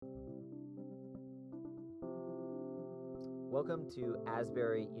Welcome to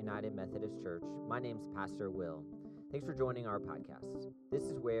Asbury United Methodist Church. My name's Pastor Will. Thanks for joining our podcast. This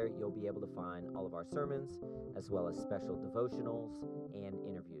is where you'll be able to find all of our sermons, as well as special devotionals and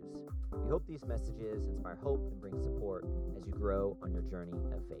interviews. We hope these messages inspire hope and bring support as you grow on your journey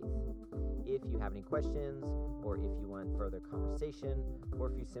of faith. If you have any questions, or if you want further conversation,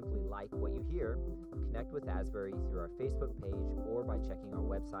 or if you simply like what you hear, connect with Asbury through our Facebook page or by checking our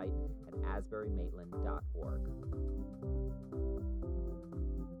website at asburymaitland.org.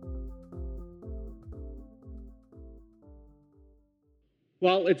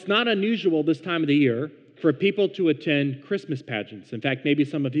 Well, it's not unusual this time of the year for people to attend Christmas pageants. In fact, maybe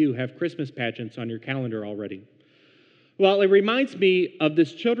some of you have Christmas pageants on your calendar already. Well, it reminds me of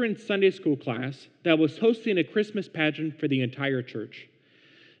this children's Sunday school class that was hosting a Christmas pageant for the entire church.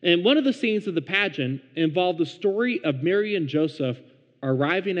 And one of the scenes of the pageant involved the story of Mary and Joseph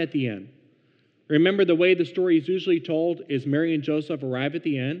arriving at the inn. Remember, the way the story is usually told is Mary and Joseph arrive at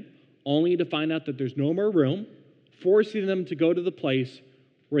the inn only to find out that there's no more room, forcing them to go to the place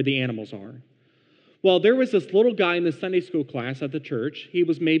where the animals are. Well, there was this little guy in the Sunday school class at the church. He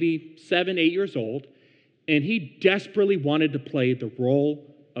was maybe 7, 8 years old, and he desperately wanted to play the role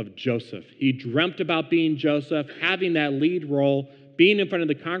of Joseph. He dreamt about being Joseph, having that lead role, being in front of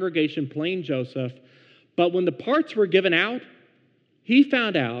the congregation playing Joseph. But when the parts were given out, he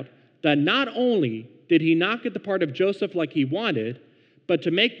found out that not only did he not get the part of Joseph like he wanted, but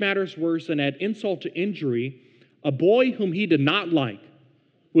to make matters worse and add insult to injury, a boy whom he did not like,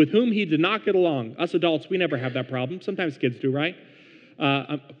 with whom he did not get along. Us adults, we never have that problem. Sometimes kids do, right?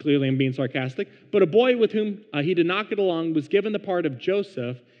 Clearly, I'm being sarcastic. But a boy with whom he did not get along was given the part of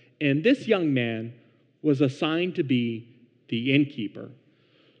Joseph, and this young man was assigned to be the innkeeper.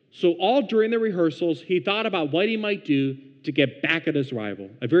 So all during the rehearsals, he thought about what he might do to get back at his rival.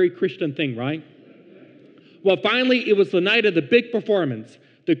 A very Christian thing, right? Well, finally, it was the night of the big performance.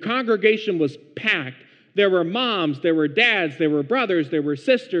 The congregation was packed. There were moms, there were dads, there were brothers, there were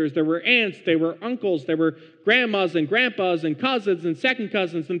sisters, there were aunts, there were uncles, there were grandmas and grandpas and cousins and second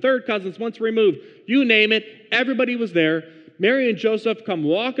cousins and third cousins once removed. You name it, everybody was there. Mary and Joseph come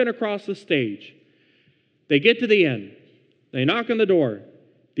walking across the stage. They get to the inn. They knock on the door.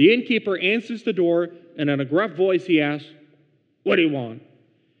 The innkeeper answers the door, and in a gruff voice he asks, "What do you want?"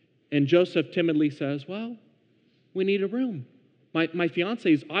 And Joseph timidly says, "Well, we need a room. My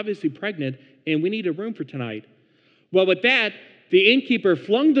fiancée is obviously pregnant, and we need a room for tonight." Well, with that, the innkeeper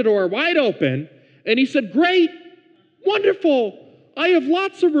flung the door wide open, and he said, "Great, wonderful, I have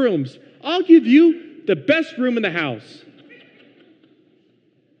lots of rooms. I'll give you the best room in the house."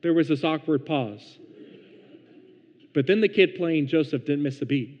 There was this awkward pause. But then the kid playing Joseph didn't miss a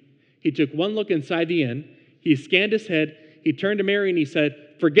beat. He took one look inside the inn, he scanned his head, he turned to Mary and he said,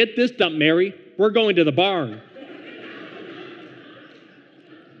 "Forget this dump, Mary, we're going to the barn."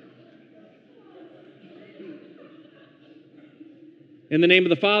 In the name of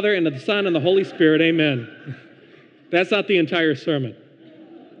the Father, and of the Son, and the Holy Spirit, amen. That's not the entire sermon.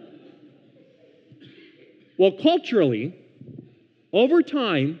 Well, culturally, over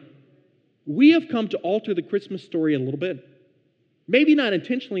time, we have come to alter the Christmas story a little bit. Maybe not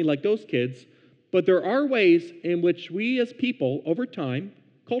intentionally like those kids, but there are ways in which we as people, over time,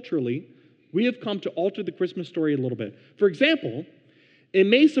 culturally, we have come to alter the Christmas story a little bit. For example, it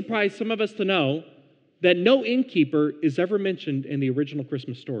may surprise some of us to know that no innkeeper is ever mentioned in the original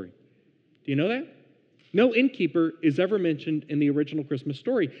Christmas story. Do you know that? No innkeeper is ever mentioned in the original Christmas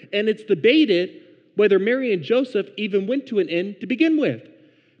story. And it's debated whether Mary and Joseph even went to an inn to begin with.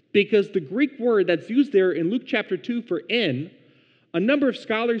 Because the Greek word that's used there in Luke chapter 2 for inn, a number of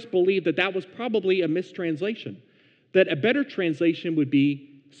scholars believe that that was probably a mistranslation. That a better translation would be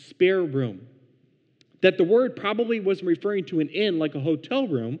spare room. That the word probably wasn't referring to an inn like a hotel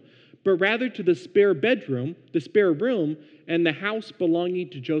room, but rather to the spare bedroom, the spare room, and the house belonging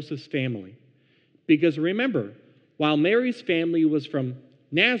to Joseph's family. Because remember, while Mary's family was from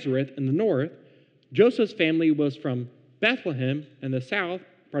Nazareth in the north, Joseph's family was from Bethlehem in the south,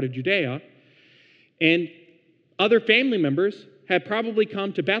 part of Judea, and other family members had probably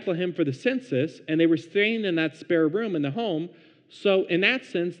come to Bethlehem for the census, and they were staying in that spare room in the home. So in that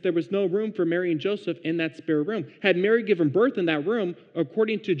sense, there was no room for Mary and Joseph in that spare room. Had Mary given birth in that room,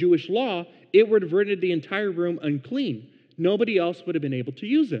 according to Jewish law, it would have rendered the entire room unclean. Nobody else would have been able to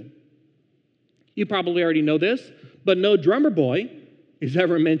use it. You probably already know this, but no drummer boy is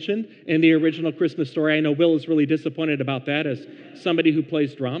ever mentioned in the original Christmas story. I know Will is really disappointed about that as somebody who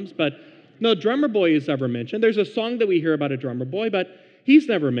plays drums, but no drummer boy is ever mentioned. There's a song that we hear about a drummer boy, but he's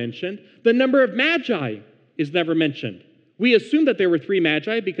never mentioned. The number of magi is never mentioned. We assume that there were 3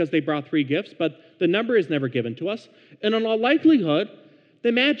 magi because they brought 3 gifts, but the number is never given to us. And in all likelihood,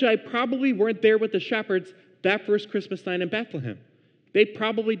 the magi probably weren't there with the shepherds that first Christmas night in Bethlehem. They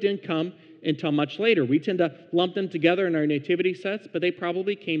probably didn't come until much later. We tend to lump them together in our nativity sets, but they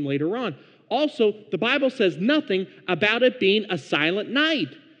probably came later on. Also, the Bible says nothing about it being a silent night.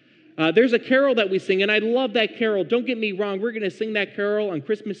 There's a carol that we sing, and I love that carol. Don't get me wrong, we're going to sing that carol on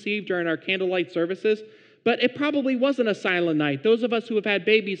Christmas Eve during our candlelight services, but it probably wasn't a silent night. Those of us who have had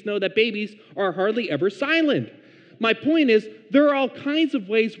babies know that babies are hardly ever silent. My point is, there are all kinds of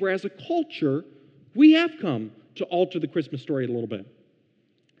ways where as a culture, we have come to alter the Christmas story a little bit.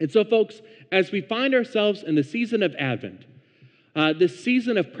 And so, folks, as we find ourselves in the season of Advent, this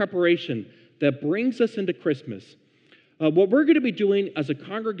season of preparation that brings us into Christmas, what we're going to be doing as a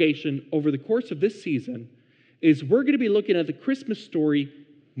congregation over the course of this season is we're going to be looking at the Christmas story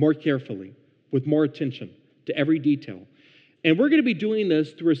more carefully, with more attention to every detail. And we're going to be doing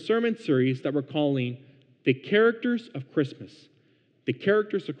this through a sermon series that we're calling The Characters of Christmas. The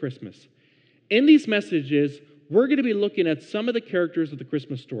Characters of Christmas. In these messages, we're going to be looking at some of the characters of the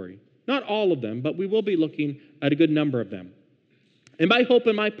Christmas story. Not all of them, but we will be looking at a good number of them. And my hope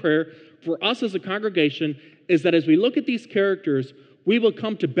and my prayer for us as a congregation is that as we look at these characters, we will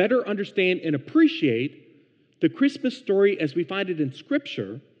come to better understand and appreciate the Christmas story as we find it in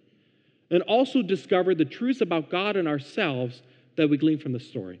Scripture, and also discover the truths about God and ourselves that we glean from the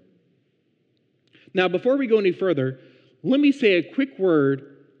story. Now, before we go any further, let me say a quick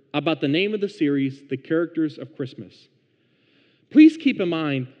word about the name of the series, The Characters of Christmas. Please keep in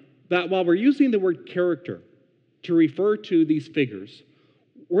mind that while we're using the word character to refer to these figures,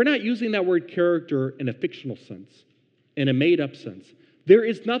 we're not using that word character in a fictional sense, in a made-up sense. There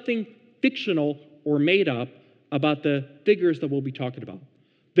is nothing fictional or made up about the figures that we'll be talking about.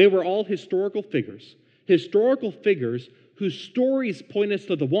 They were all historical figures whose stories point us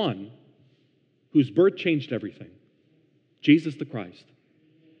to the one whose birth changed everything, Jesus the Christ.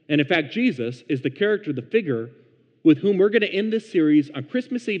 And in fact, Jesus is the character, the figure, with whom we're going to end this series on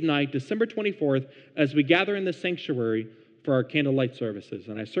Christmas Eve night, December 24th, as we gather in the sanctuary for our candlelight services.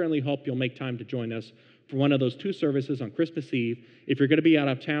 And I certainly hope you'll make time to join us for one of those 2 services on Christmas Eve. If you're going to be out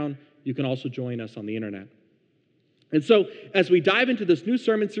of town, you can also join us on the internet. And so, as we dive into this new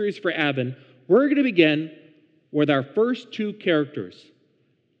sermon series for Advent, we're going to begin with our first 2 characters,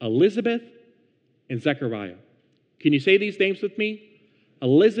 Elizabeth and Zechariah. Can you say these names with me?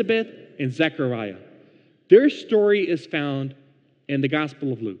 Elizabeth and Zechariah. Their story is found in the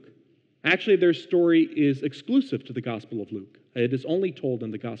Gospel of Luke. Actually, their story is exclusive to the Gospel of Luke. It is only told in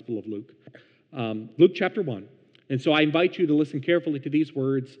the Gospel of Luke. Luke chapter 1. And so I invite you to listen carefully to these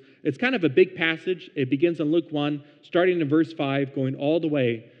words. It's kind of a big passage. It begins in Luke 1, starting in verse 5, going all the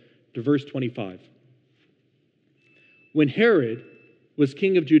way to verse 25. When Herod was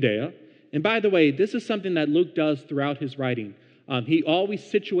king of Judea, and by the way, this is something that Luke does throughout his writing. He always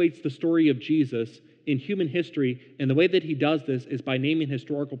situates the story of Jesus in human history, and the way that he does this is by naming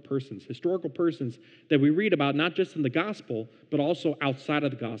historical persons that we read about not just in the gospel, but also outside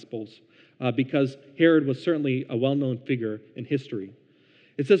of the gospels, because Herod was certainly a well-known figure in history.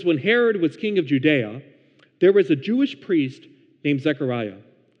 It says, when Herod was king of Judea, there was a Jewish priest named Zechariah.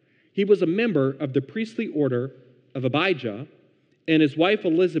 He was a member of the priestly order of Abijah, and his wife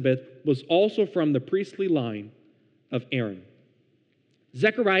Elizabeth was also from the priestly line of Aaron.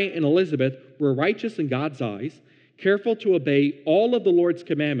 Zechariah and Elizabeth were righteous in God's eyes, careful to obey all of the Lord's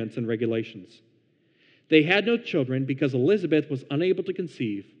commandments and regulations. They had no children because Elizabeth was unable to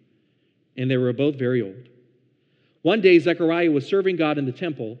conceive, and they were both very old. One day, Zechariah was serving God in the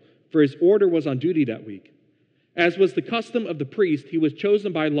temple, for his order was on duty that week. As was the custom of the priest, he was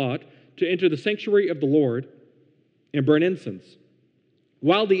chosen by lot to enter the sanctuary of the Lord and burn incense.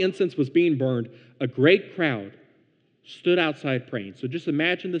 While the incense was being burned, a great crowd stood outside praying. So just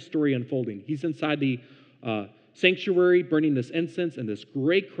imagine the story unfolding. He's inside the sanctuary burning this incense, and this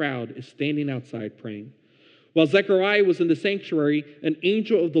great crowd is standing outside praying. While Zechariah was in the sanctuary, an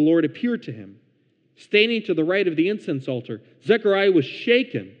angel of the Lord appeared to him. Standing to the right of the incense altar, Zechariah was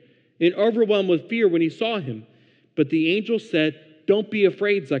shaken and overwhelmed with fear when he saw him. But the angel said, "Don't be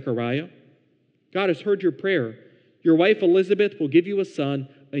afraid, Zechariah. God has heard your prayer. Your wife Elizabeth will give you a son,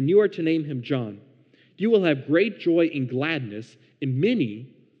 and you are to name him John. You will have great joy and gladness, and many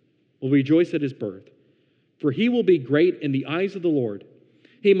will rejoice at his birth. For he will be great in the eyes of the Lord.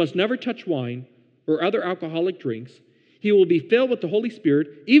 He must never touch wine or other alcoholic drinks. He will be filled with the Holy Spirit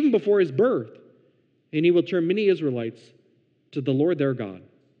even before his birth, and he will turn many Israelites to the Lord their God.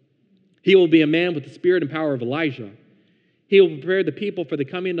 He will be a man with the spirit and power of Elijah. He will prepare the people for the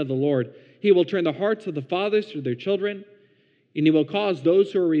coming of the Lord. He will turn the hearts of the fathers to their children and he will cause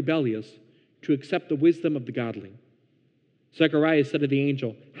those who are rebellious to accept the wisdom of the godly. Zechariah said to the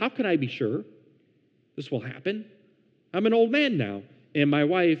angel, "How can I be sure this will happen? I'm an old man now, and my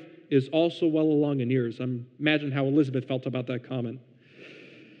wife is also well along in years." Imagine how Elizabeth felt about that comment.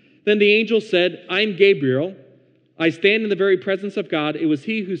 Then the angel said, "I'm Gabriel. I stand in the very presence of God. It was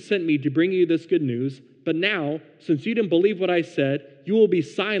he who sent me to bring you this good news. But now, since you didn't believe what I said, you will be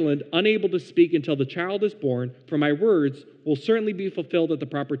silent, unable to speak until the child is born, for my words will certainly be fulfilled at the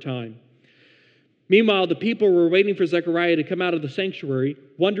proper time." Meanwhile, the people were waiting for Zechariah to come out of the sanctuary,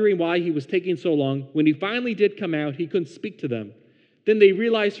 wondering why he was taking so long. When he finally did come out, he couldn't speak to them. Then they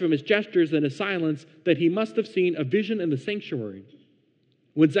realized from his gestures and his silence that he must have seen a vision in the sanctuary.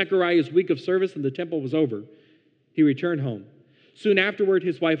 When Zechariah's week of service in the temple was over, he returned home. Soon afterward,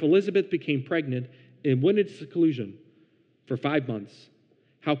 his wife Elizabeth became pregnant and went into seclusion for 5 months.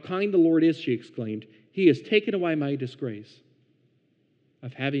 "How kind the Lord is," she exclaimed. "He has taken away my disgrace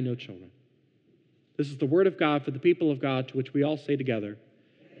of having no children." This is the word of God for the people of God, to which we all say together,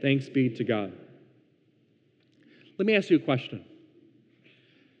 "Thanks be to God." Let me ask you a question.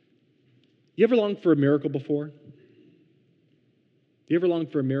 You ever longed for a miracle before? You ever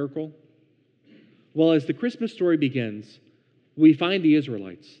longed for a miracle? Well, as the Christmas story begins, we find the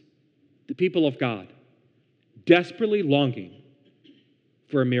Israelites, the people of God, desperately longing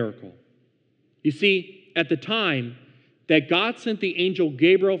for a miracle. You see, at the time that God sent the angel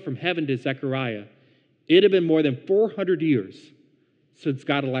Gabriel from heaven to Zechariah, it had been more than 400 years since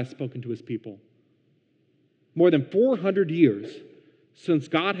God had last spoken to his people. More than 400 years since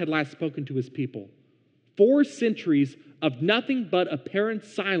God had last spoken to his people. 4 centuries of nothing but apparent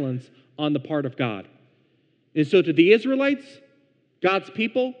silence on the part of God. And so to the Israelites, God's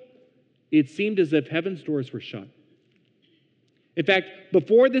people, it seemed as if heaven's doors were shut. In fact,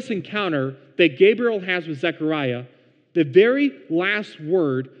 before this encounter that Gabriel has with Zechariah, the very last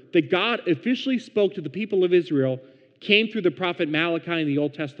word that God officially spoke to the people of Israel came through the prophet Malachi in the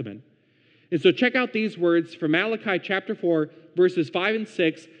Old Testament. And so check out these words from Malachi chapter 4, verses 5 and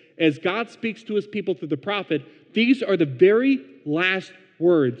 6. As God speaks to his people through the prophet, these are the very last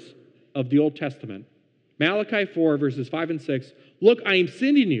words of the Old Testament. Malachi 4, verses 5 and 6. "Look, I am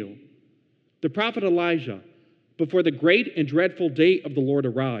sending you, the prophet Elijah, before the great and dreadful day of the Lord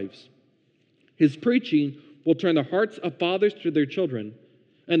arrives. His preaching will turn the hearts of fathers to their children,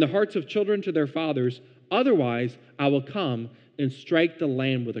 and the hearts of children to their fathers. Otherwise, I will come and strike the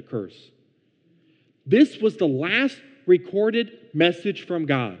land with a curse." This was the last recorded message from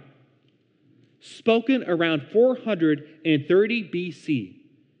God, spoken around 430 BC.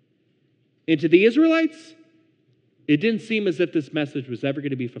 And to the Israelites, it didn't seem as if this message was ever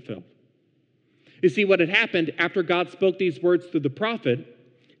going to be fulfilled. You see, what had happened after God spoke these words through the prophet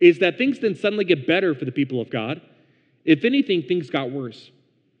is that things didn't suddenly get better for the people of God. If anything, things got worse.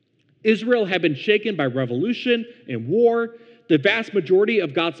 Israel had been shaken by revolution and war. The vast majority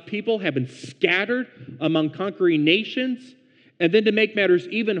of God's people had been scattered among conquering nations. And then to make matters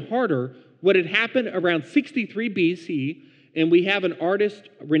even harder, what had happened around 63 BC, and we have an artist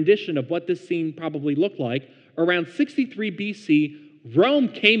rendition of what this scene probably looked like. Around 63 BC, Rome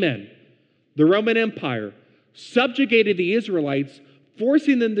came in, the Roman Empire, subjugated the Israelites,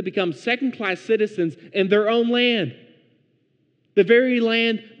 forcing them to become second-class citizens in their own land. The very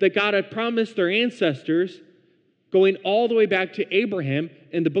land that God had promised their ancestors, going all the way back to Abraham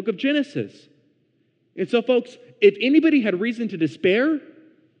in the book of Genesis. And so, folks, if anybody had reason to despair,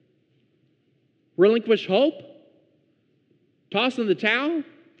 relinquish hope, toss in the towel,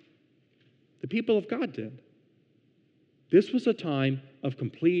 the people of God did. This was a time of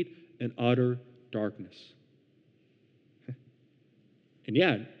complete and utter darkness. And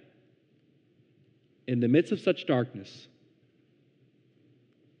yet, in the midst of such darkness,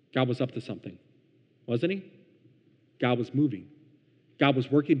 God was up to something, wasn't he? God was moving. God was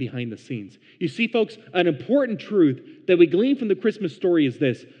working behind the scenes. You see, folks, an important truth that we glean from the Christmas story is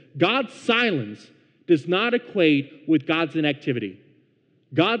this: God's silence does not equate with God's inactivity.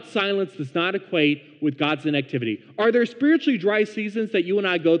 God's silence does not equate with God's inactivity. Are there spiritually dry seasons that you and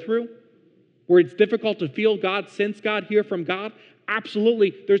I go through where it's difficult to feel God, sense God, hear from God?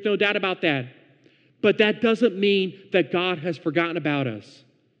 Absolutely. There's no doubt about that. But that doesn't mean that God has forgotten about us.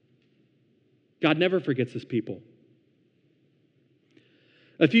 God never forgets his people.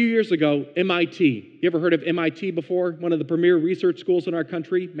 A few years ago, MIT, you ever heard of MIT before? One of the premier research schools in our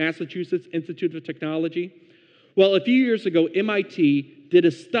country, Massachusetts Institute of Technology. Well, a few years ago, MIT did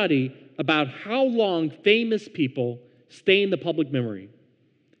a study about how long famous people stay in the public memory.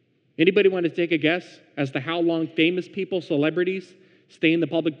 Anybody want to take a guess as to how long famous people, celebrities, stay in the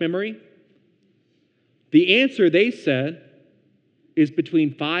public memory? The answer, they said, is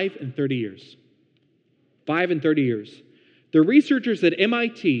between 5 and 30 years. 5 and 30 years. The researchers at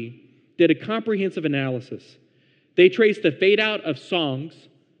MIT did a comprehensive analysis. They traced the fade out of songs,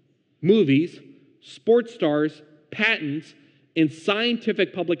 movies, sports stars, patents, and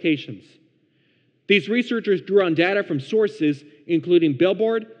scientific publications. These researchers drew on data from sources including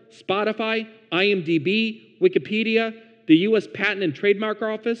Billboard, Spotify, IMDb, Wikipedia, the U.S. Patent and Trademark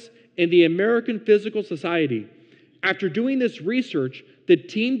Office, and the American Physical Society. After doing this research, the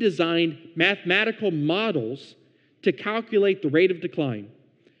team designed mathematical models to calculate the rate of decline.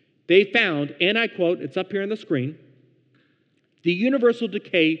 They found, and I quote, it's up here on the screen, the universal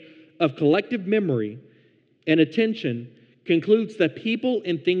decay of collective memory and attention concludes that people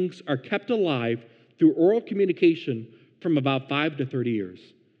and things are kept alive through oral communication from about 5 to 30 years.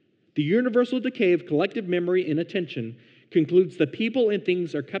 The universal decay of collective memory and attention concludes that people and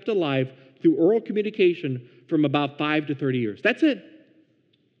things are kept alive through oral communication from about 5 to 30 years. That's it.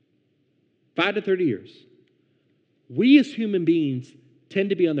 5 to 30 years. We as human beings tend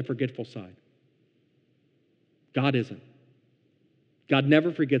to be on the forgetful side. God isn't. God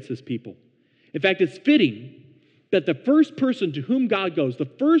never forgets his people. In fact, it's fitting that the first person to whom God goes, the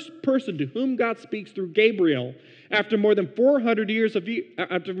first person to whom God speaks through Gabriel after more than 400 years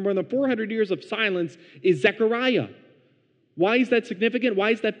of silence is Zechariah. Why is that significant?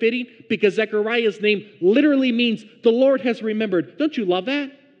 Why is that fitting? Because Zechariah's name literally means the Lord has remembered. Don't you love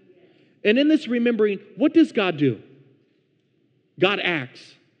that? And in this remembering, what does God do? God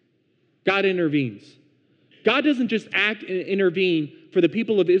acts. God intervenes. God doesn't just act and intervene for the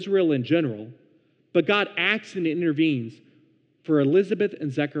people of Israel in general, but God acts and intervenes for Elizabeth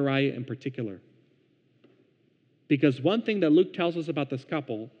and Zechariah in particular. Because one thing that Luke tells us about this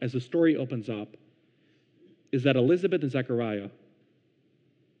couple as the story opens up is that Elizabeth and Zechariah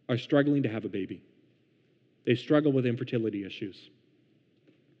are struggling to have a baby. They struggle with infertility issues.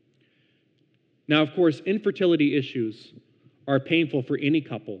 Now, of course, infertility issues are painful for any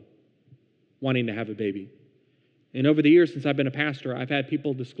couple wanting to have a baby. And over the years since I've been a pastor, I've had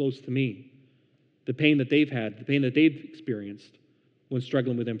people disclose to me the pain that they've had, the pain that they've experienced when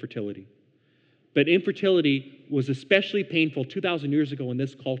struggling with infertility. But infertility was especially painful 2,000 years ago in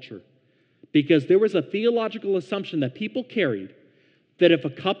this culture because there was a theological assumption that people carried that if a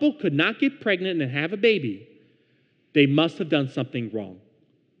couple could not get pregnant and have a baby, they must have done something wrong.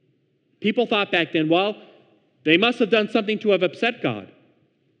 People thought back then, well, they must have done something to have upset God,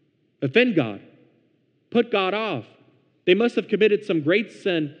 offend God, put God off. They must have committed some great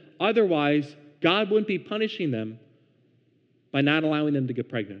sin. Otherwise, God wouldn't be punishing them by not allowing them to get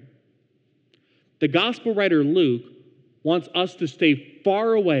pregnant. The gospel writer Luke wants us to stay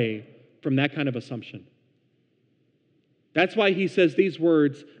far away from that kind of assumption. That's why he says these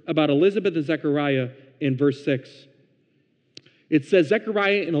words about Elizabeth and Zechariah in verse 6. It says,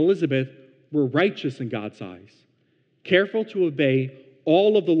 Zechariah and Elizabeth were righteous in God's eyes, careful to obey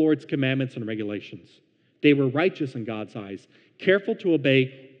all of the Lord's commandments and regulations. They were righteous in God's eyes, careful to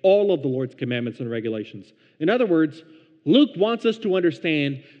obey all of the Lord's commandments and regulations. In other words, Luke wants us to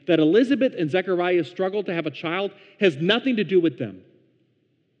understand that Elizabeth and Zechariah's struggle to have a child has nothing to do with them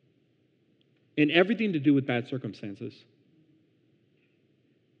and everything to do with bad circumstances.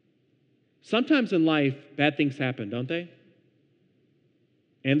 Sometimes in life, bad things happen, don't they?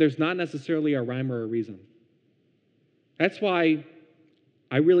 And there's not necessarily a rhyme or a reason. That's why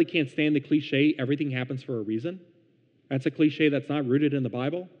I really can't stand the cliche, everything happens for a reason. That's a cliche that's not rooted in the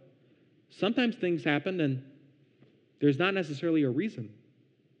Bible. Sometimes things happen and there's not necessarily a reason.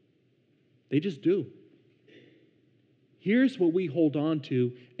 They just do. Here's what we hold on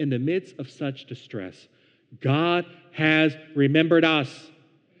to in the midst of such distress. God has remembered us.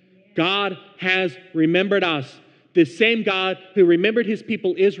 God has remembered us. The same God who remembered his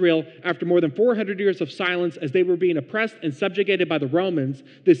people Israel after more than 400 years of silence as they were being oppressed and subjugated by the Romans,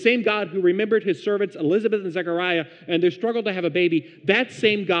 the same God who remembered his servants Elizabeth and Zechariah and their struggle to have a baby, that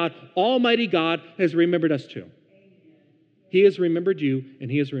same God, Almighty God, has remembered us too. He has remembered you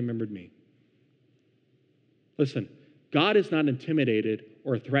and he has remembered me. Listen, God is not intimidated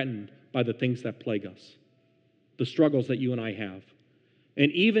or threatened by the things that plague us, the struggles that you and I have.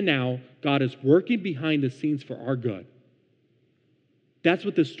 And even now, God is working behind the scenes for our good. That's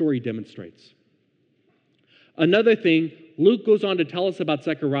what this story demonstrates. Another thing Luke goes on to tell us about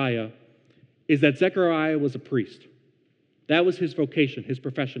Zechariah is that Zechariah was a priest. That was his vocation, his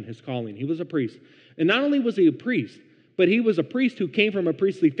profession, his calling. He was a priest. And not only was he a priest, but he was a priest who came from a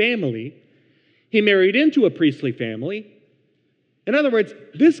priestly family. He married into a priestly family. In other words,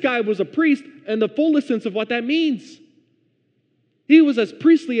 this guy was a priest in the fullest sense of what that means. He was as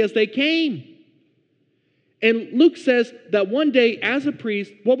priestly as they came. And Luke says that one day as a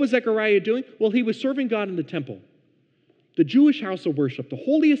priest, what was Zechariah doing? Well, he was serving God in the temple, the Jewish house of worship, the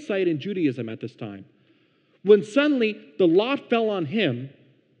holiest site in Judaism at this time, when suddenly the lot fell on him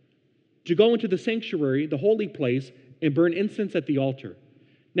to go into the sanctuary, the holy place, and burn incense at the altar.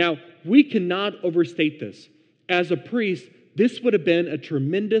 Now, we cannot overstate this. As a priest, this would have been a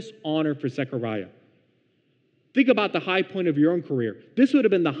tremendous honor for Zechariah. Think about the high point of your own career. This would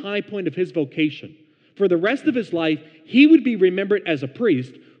have been the high point of his vocation. For the rest of his life, he would be remembered as a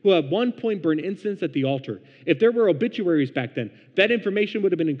priest who at one point burned incense at the altar. If there were obituaries back then, that information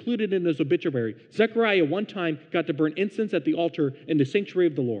would have been included in his obituary. Zechariah one time got to burn incense at the altar in the sanctuary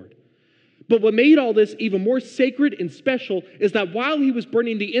of the Lord. But what made all this even more sacred and special is that while he was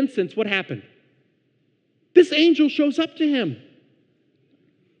burning the incense, what happened? This angel shows up to him.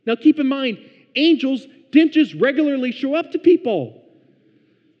 Now keep in mind, angels didn't just regularly show up to people.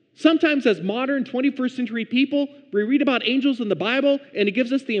 Sometimes as modern 21st century people, we read about angels in the Bible and it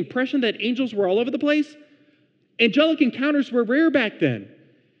gives us the impression that angels were all over the place. Angelic encounters were rare back then.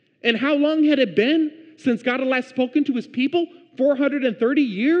 And how long had it been since God had last spoken to his people? 430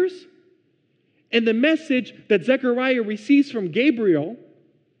 years? And the message that Zechariah receives from Gabriel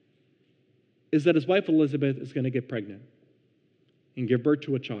is that his wife Elizabeth is going to get pregnant and give birth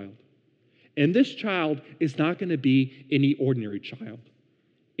to a child. And this child is not going to be any ordinary child,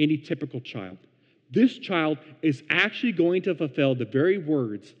 any typical child. This child is actually going to fulfill the very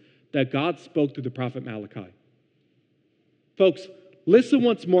words that God spoke through the prophet Malachi. Folks, listen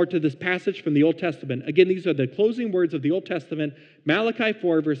once more to this passage from the Old Testament. Again, these are the closing words of the Old Testament, Malachi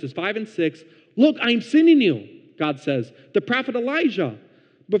 4, verses 5 and 6. Look, I'm sending you, God says, the prophet Elijah,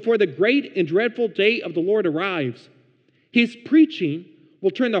 before the great and dreadful day of the Lord arrives. His preaching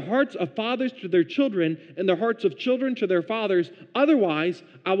will turn the hearts of fathers to their children and the hearts of children to their fathers. Otherwise,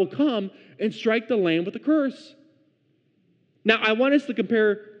 I will come and strike the land with a curse. Now, I want us to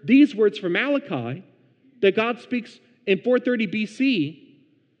compare these words from Malachi that God speaks in 430 BC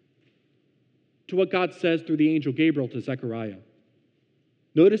to what God says through the angel Gabriel to Zechariah.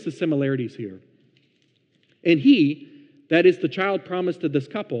 Notice the similarities here. And he, that is the child promised to this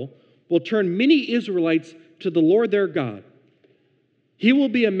couple, will turn many Israelites to the Lord their God. He will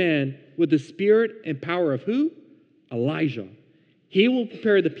be a man with the spirit and power of who? Elijah. He will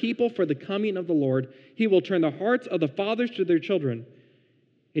prepare the people for the coming of the Lord. He will turn the hearts of the fathers to their children,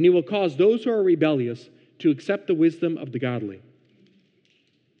 and he will cause those who are rebellious to accept the wisdom of the godly.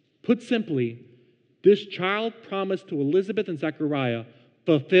 Put simply, this child promised to Elizabeth and Zechariah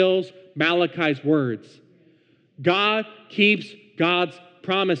fulfills Malachi's words. God keeps God's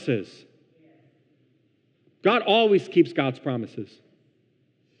promises. God always keeps God's promises.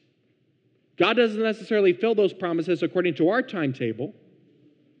 God doesn't necessarily fill those promises according to our timetable,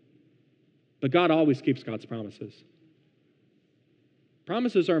 but God always keeps God's promises.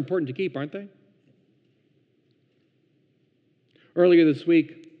 Promises are important to keep, aren't they? Earlier this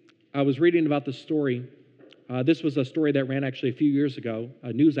week, I was reading about this story. This was a story that ran actually a few years ago.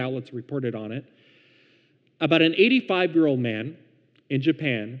 News outlets reported on it. About an 85-year-old man in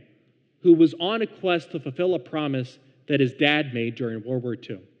Japan who was on a quest to fulfill a promise that his dad made during World War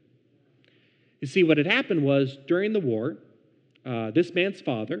II. You see, what had happened was during the war, this man's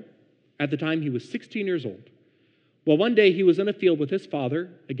father, at the time he was 16 years old. Well, one day he was in a field with his father.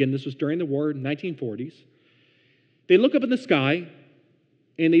 Again, this was during the war in the 1940s. They look up in the sky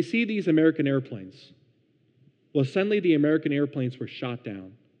and they see these American airplanes. Well, suddenly the American airplanes were shot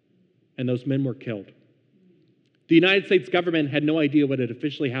down and those men were killed. The United States government had no idea what had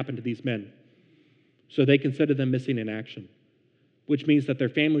officially happened to these men, so they considered them missing in action, which means that their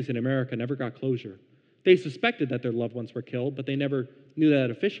families in America never got closure. They suspected that their loved ones were killed, but they never knew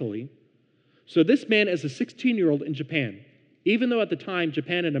that officially. So this man, as a 16-year-old in Japan, even though at the time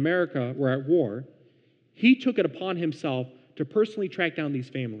Japan and America were at war, he took it upon himself to personally track down these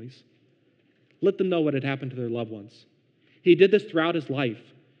families, let them know what had happened to their loved ones. He did this throughout his life,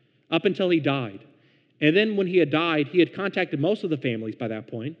 up until he died. And then when he had died, he had contacted most of the families by that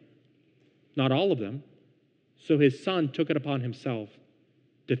point, not all of them. So his son took it upon himself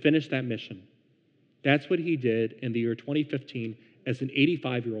to finish that mission. That's what he did in the year 2015 as an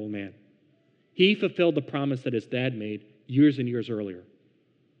 85-year-old man. He fulfilled the promise that his dad made years and years earlier.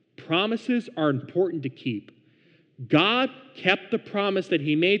 Promises are important to keep. God kept the promise that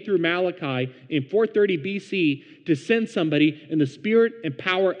he made through Malachi in 430 BC to send somebody in the spirit and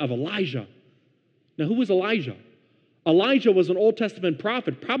power of Elijah. Now, who was Elijah? Elijah was an Old Testament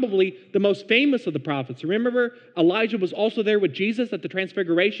prophet, probably the most famous of the prophets. Remember, Elijah was also there with Jesus at the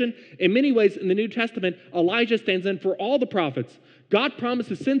Transfiguration. In many ways, in the New Testament, Elijah stands in for all the prophets. God promised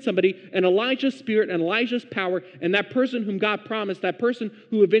to send somebody, and Elijah's spirit and Elijah's power, and that person whom God promised, that person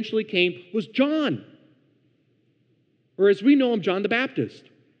who eventually came, was John. Or as we know him, John the Baptist.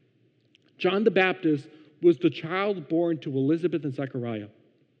 John the Baptist was the child born to Elizabeth and Zechariah,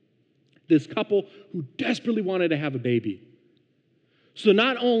 this couple who desperately wanted to have a baby. So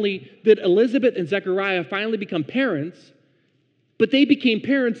not only did Elizabeth and Zechariah finally become parents, but they became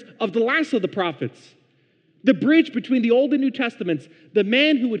parents of the last of the prophets, the bridge between the Old and New Testaments, the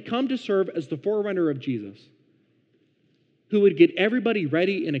man who would come to serve as the forerunner of Jesus, who would get everybody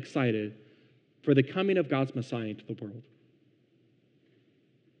ready and excited for the coming of God's Messiah into the world.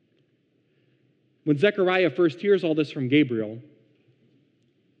 When Zechariah first hears all this from Gabriel,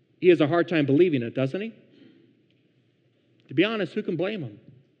 he has a hard time believing it, doesn't he? To be honest, who can blame him?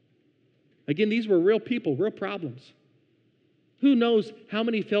 Again, these were real people, real problems. Who knows how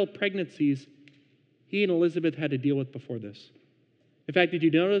many failed pregnancies he and Elizabeth had to deal with before this? In fact, did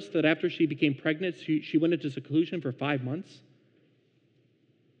you notice that after she became pregnant, she went into seclusion for 5 months?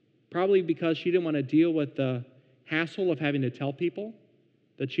 Probably because she didn't want to deal with the hassle of having to tell people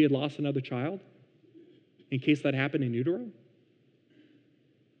that she had lost another child in case that happened in utero.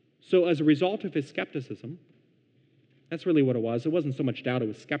 So as a result of his skepticism, that's really what it was. It wasn't so much doubt, it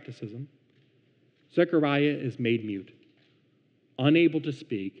was skepticism. Zechariah is made mute, unable to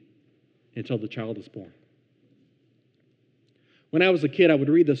speak until the child is born. When I was a kid, I would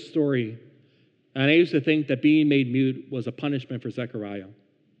read this story, and I used to think that being made mute was a punishment for Zechariah.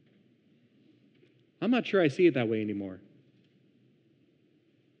 I'm not sure I see it that way anymore.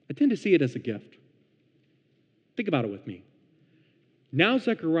 I tend to see it as a gift. Think about it with me. Now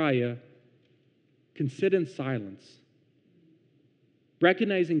Zechariah can sit in silence,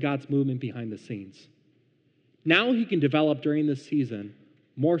 recognizing God's movement behind the scenes. Now he can develop during this season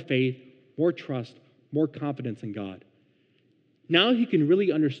more faith, more trust, more confidence in God. Now he can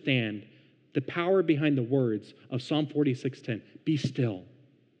really understand the power behind the words of Psalm 46:10. Be still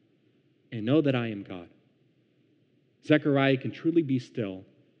and know that I am God. Zechariah can truly be still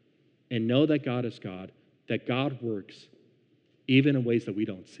and know that God is God, that God works even in ways that we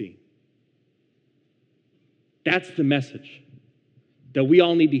don't see. That's the message that we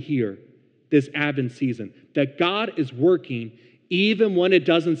all need to hear this Advent season, that God is working even when it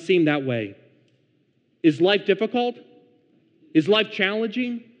doesn't seem that way. Is life difficult? Is life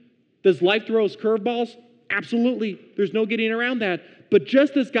challenging? Does life throw us curveballs? Absolutely. There's no getting around that. But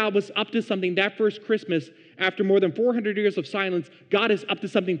just as God was up to something that first Christmas, after more than 400 years of silence, God is up to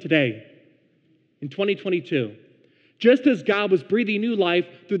something today, in 2022. Just as God was breathing new life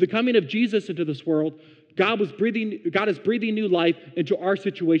through the coming of Jesus into this world, God is breathing new life into our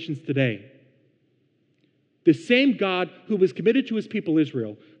situations today. The same God who was committed to his people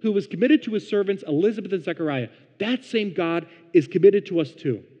Israel, who was committed to his servants Elizabeth and Zechariah, that same God is committed to us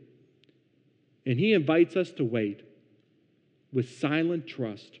too. And he invites us to wait with silent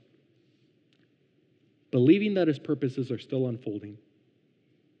trust, believing that his purposes are still unfolding,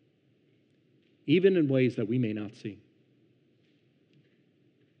 even in ways that we may not see.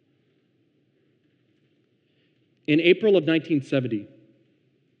 In April of 1970,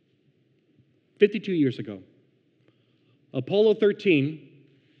 52 years ago, Apollo 13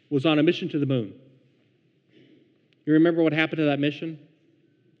 was on a mission to the moon. You remember what happened to that mission?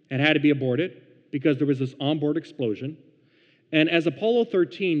 It had to be aborted because there was this onboard explosion. And as Apollo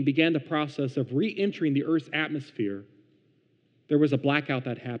 13 began the process of re-entering the Earth's atmosphere, there was a blackout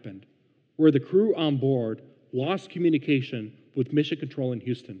that happened where the crew on board lost communication with Mission Control in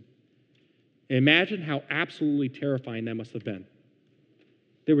Houston. Imagine how absolutely terrifying that must have been.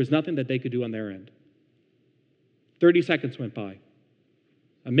 There was nothing that they could do on their end. 30 seconds went by.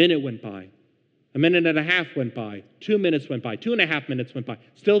 A minute went by. A minute and a half went by. 2 minutes went by. 2.5 minutes went by.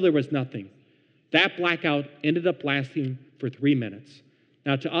 Still there was nothing. That blackout ended up lasting for 3 minutes.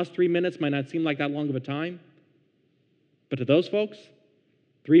 Now, to us, 3 minutes might not seem like that long of a time, but to those folks,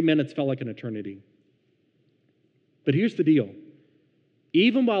 3 minutes felt like an eternity. But here's the deal.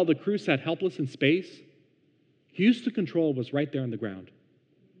 Even while the crew sat helpless in space, Houston Control was right there on the ground,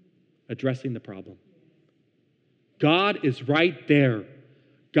 addressing the problem. God is right there.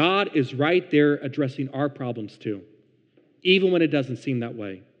 God is right there addressing our problems too, even when it doesn't seem that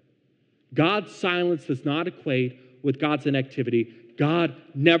way. God's silence does not equate with God's inactivity. God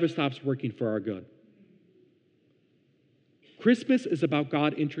never stops working for our good. Christmas is about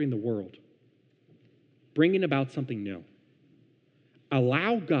God entering the world, bringing about something new.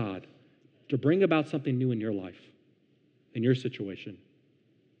 Allow God to bring about something new in your life, in your situation.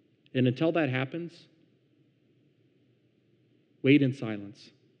 And until that happens, wait in silence,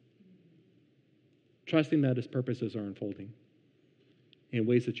 trusting that his purposes are unfolding. in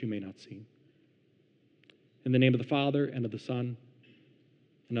ways that you may not see. In the name of the Father, and of the Son,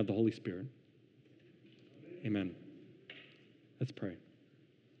 and of the Holy Spirit. Amen. Let's pray.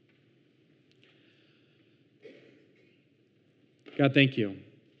 God, thank you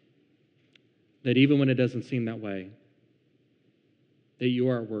that even when it doesn't seem that way, that you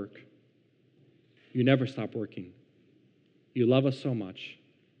are at work. You never stop working. You love us so much.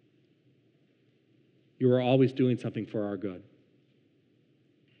 You are always doing something for our good.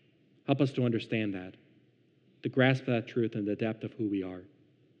 Help us to understand that, to grasp that truth and the depth of who we are.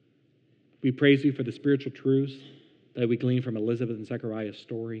 We praise you for the spiritual truths that we glean from Elizabeth and Zechariah's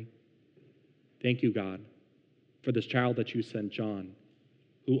story. Thank you, God, for this child that you sent, John,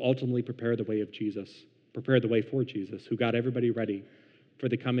 who ultimately prepared the way for Jesus, who got everybody ready for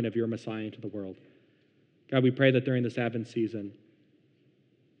the coming of your Messiah into the world. God, we pray that during this Advent season,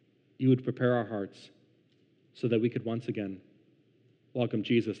 you would prepare our hearts so that we could once again welcome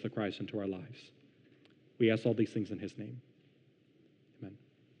Jesus the Christ into our lives. We ask all these things in his name.